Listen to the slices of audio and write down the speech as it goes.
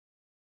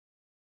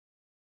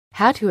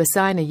How to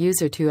assign a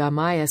user to a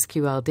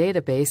MySQL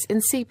database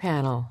in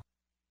cPanel.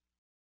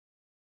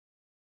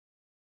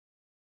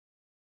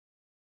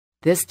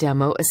 This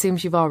demo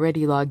assumes you've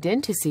already logged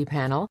into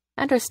cPanel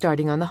and are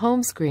starting on the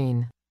home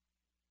screen.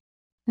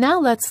 Now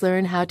let's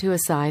learn how to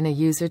assign a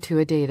user to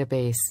a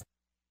database.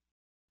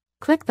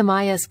 Click the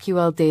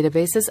MySQL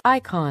Databases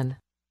icon.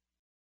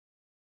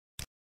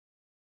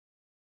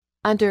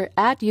 Under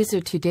Add User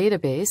to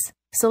Database,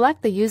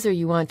 select the user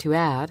you want to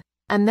add,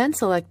 and then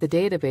select the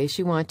database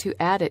you want to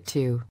add it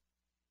to.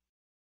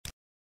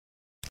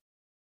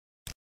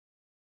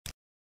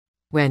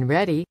 When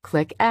ready,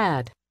 click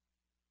Add.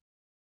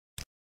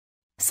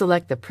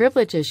 Select the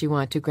privileges you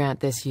want to grant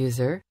this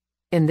user.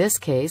 In this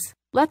case,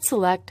 let's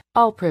select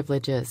All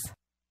Privileges.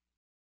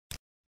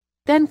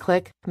 Then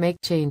click Make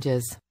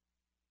Changes.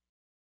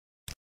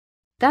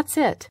 That's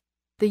it.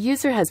 The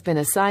user has been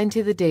assigned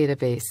to the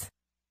database.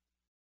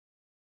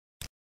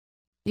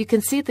 You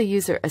can see the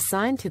user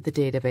assigned to the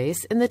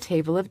database in the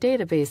table of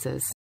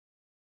databases.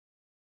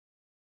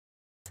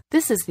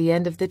 This is the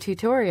end of the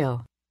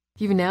tutorial.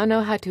 You now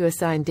know how to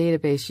assign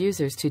database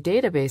users to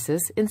databases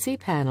in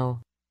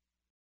cPanel.